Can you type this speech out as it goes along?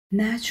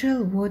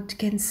Natural wood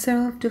can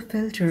serve to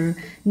filter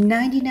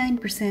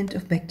 99%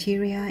 of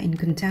bacteria in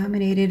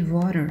contaminated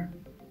water.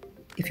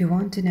 If you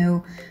want to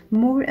know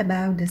more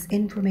about this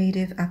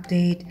informative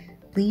update,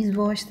 please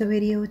watch the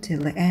video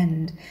till the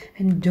end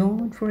and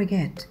don't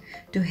forget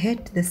to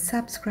hit the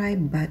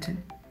subscribe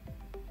button.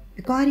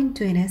 According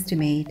to an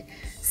estimate,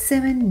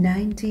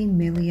 790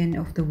 million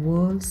of the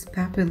world's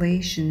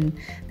population,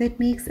 that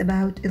makes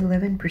about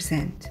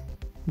 11%,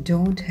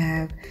 don't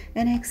have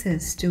an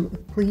access to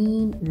a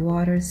clean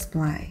water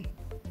supply.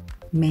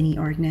 Many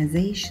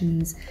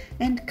organizations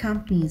and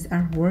companies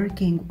are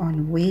working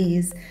on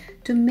ways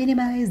to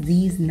minimize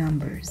these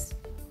numbers.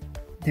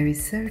 The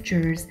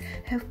researchers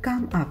have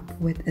come up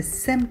with a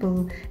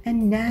simple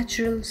and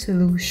natural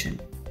solution: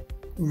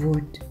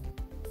 wood,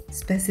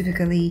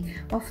 specifically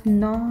of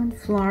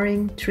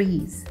non-flowering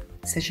trees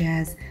such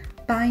as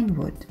pine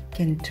wood,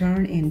 can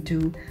turn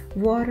into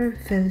water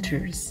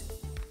filters.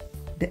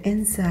 The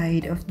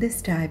inside of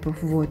this type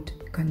of wood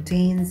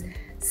contains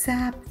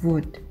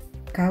sapwood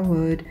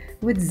covered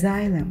with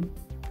xylem.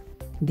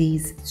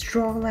 These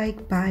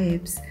straw-like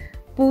pipes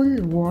pull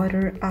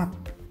water up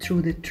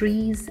through the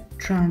tree's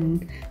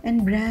trunk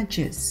and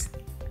branches.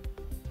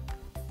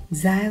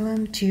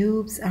 Xylem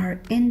tubes are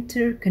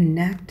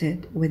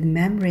interconnected with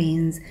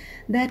membranes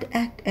that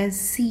act as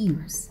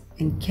sieves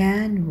and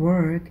can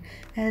work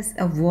as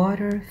a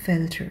water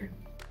filter.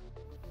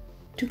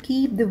 To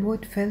keep the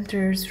wood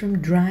filters from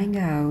drying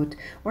out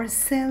or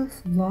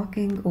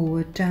self-locking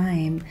over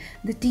time,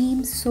 the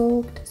team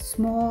soaked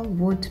small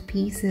wood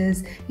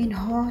pieces in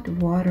hot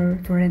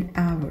water for an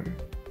hour,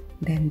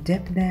 then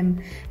dipped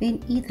them in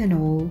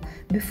ethanol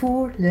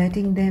before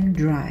letting them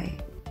dry.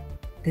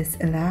 This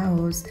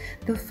allows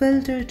the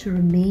filter to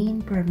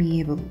remain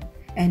permeable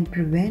and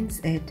prevents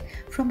it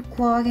from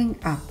clogging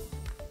up.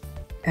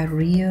 A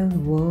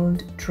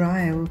real-world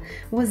trial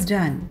was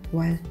done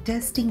while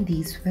testing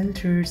these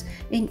filters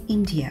in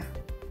India,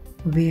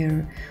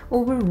 where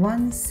over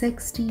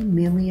 160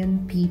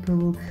 million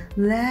people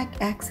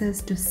lack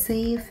access to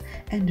safe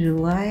and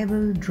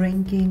reliable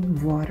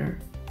drinking water.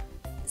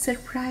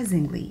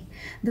 Surprisingly,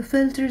 the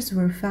filters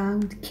were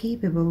found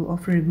capable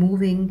of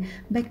removing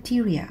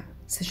bacteria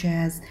such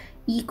as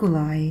E.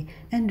 coli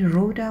and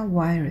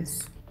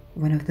rotavirus,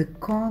 one of the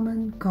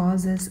common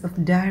causes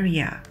of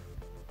diarrhea.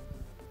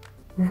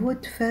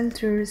 Wood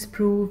filters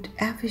proved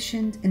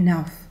efficient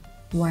enough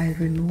while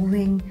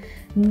removing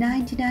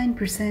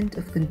 99%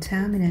 of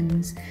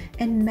contaminants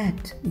and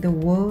met the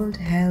World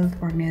Health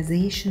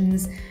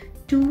Organization's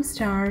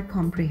 2-star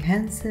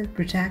comprehensive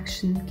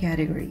protection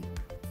category.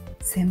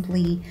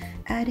 Simply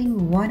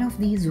adding one of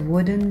these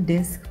wooden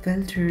disc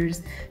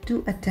filters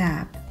to a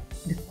tap,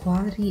 the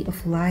quality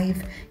of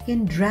life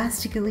can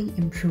drastically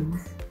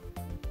improve.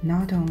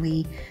 Not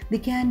only they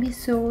can be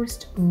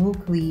sourced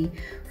locally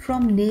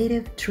from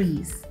native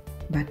trees,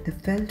 but the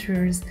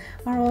filters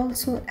are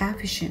also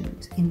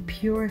efficient in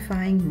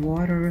purifying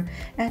water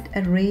at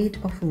a rate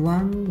of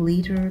 1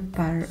 liter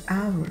per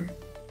hour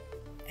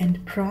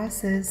and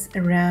process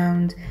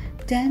around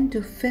 10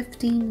 to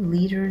 15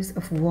 liters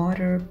of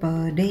water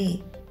per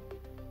day.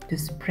 To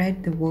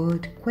spread the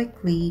word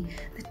quickly,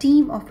 the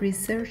team of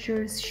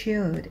researchers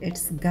shared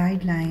its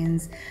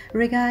guidelines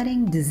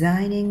regarding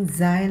designing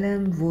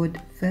xylem wood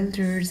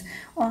filters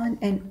on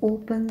an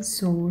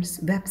open-source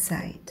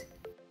website.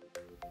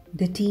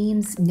 The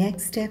team's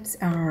next steps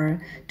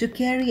are to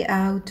carry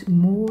out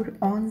more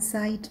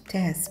on-site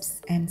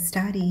tests and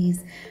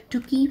studies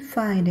to keep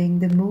finding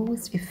the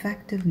most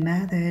effective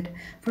method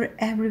for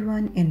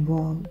everyone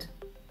involved.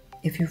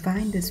 If you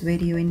find this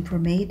video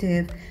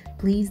informative,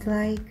 please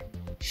like,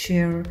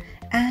 share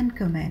and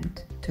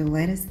comment to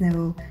let us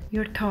know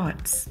your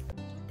thoughts.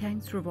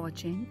 Thanks for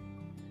watching.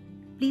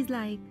 Please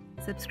like,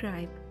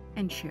 subscribe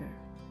and share.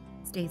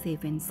 Stay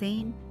safe and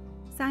sane.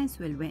 Science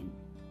will win.